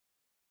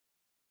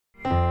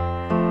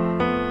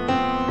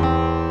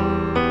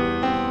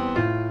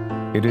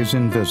It is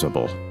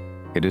invisible.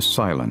 It is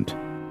silent.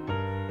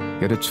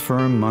 Yet its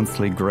firm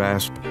monthly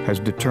grasp has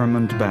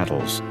determined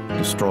battles,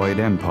 destroyed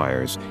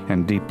empires,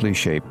 and deeply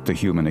shaped the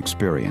human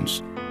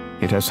experience.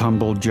 It has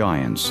humbled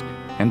giants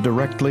and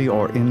directly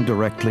or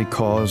indirectly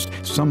caused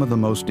some of the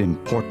most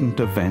important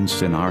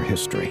events in our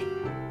history.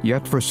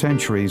 Yet for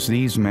centuries,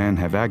 these men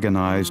have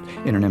agonized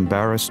in an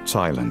embarrassed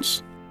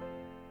silence.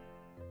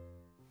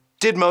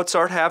 Did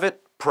Mozart have it?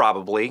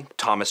 Probably.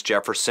 Thomas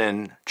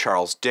Jefferson,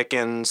 Charles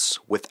Dickens,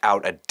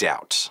 without a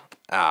doubt.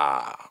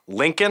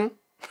 Lincoln,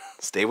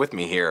 stay with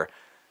me here,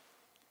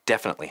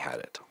 definitely had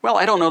it. Well,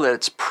 I don't know that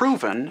it's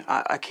proven.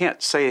 I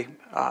can't say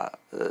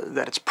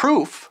that it's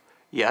proof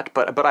yet,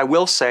 but I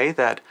will say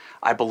that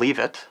I believe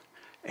it,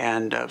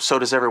 and so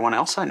does everyone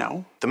else I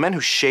know. The men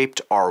who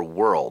shaped our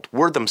world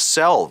were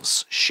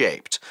themselves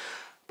shaped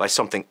by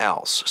something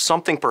else,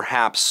 something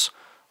perhaps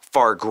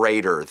far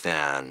greater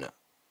than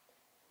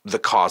the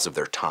cause of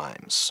their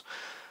times.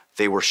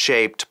 They were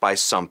shaped by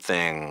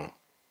something,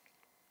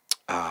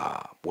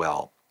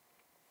 well,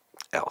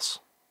 else.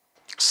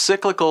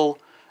 Cyclical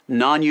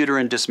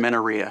non-uterine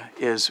dysmenorrhea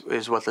is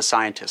what the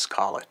scientists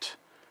call it.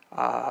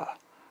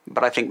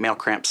 But I think male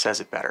cramps says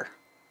it better,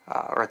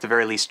 or at the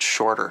very least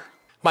shorter.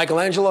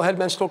 Michelangelo had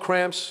menstrual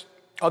cramps.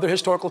 Other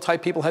historical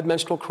type people had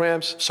menstrual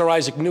cramps. Sir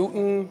Isaac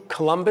Newton,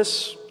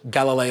 Columbus,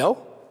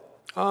 Galileo,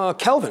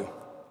 Kelvin,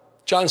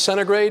 John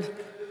Centigrade,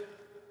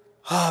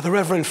 the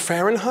Reverend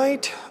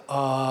Fahrenheit,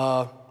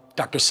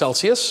 Dr.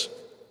 Celsius,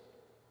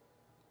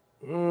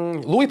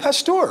 Louis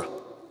Pasteur.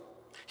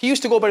 He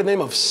used to go by the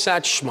name of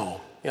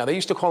Satchmo. Yeah, they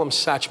used to call him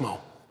Satchmo.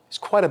 He's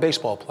quite a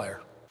baseball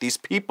player. These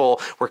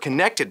people were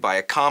connected by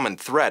a common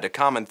thread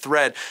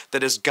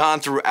that has gone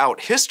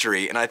throughout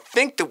history, and I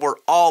think that we're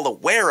all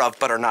aware of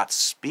but are not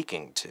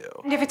speaking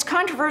to. And if it's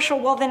controversial,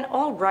 well then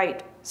all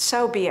right,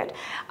 so be it.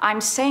 I'm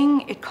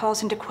saying it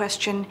calls into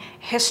question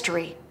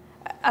history,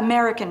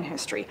 American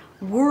history,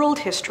 world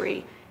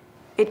history.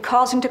 It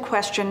calls into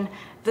question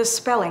the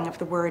spelling of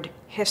the word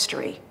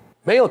history.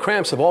 Male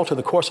cramps have altered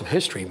the course of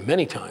history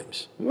many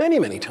times,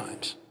 many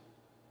times.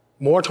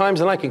 More times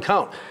than I can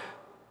count.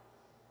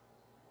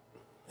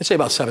 I'd say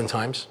about 7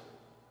 times.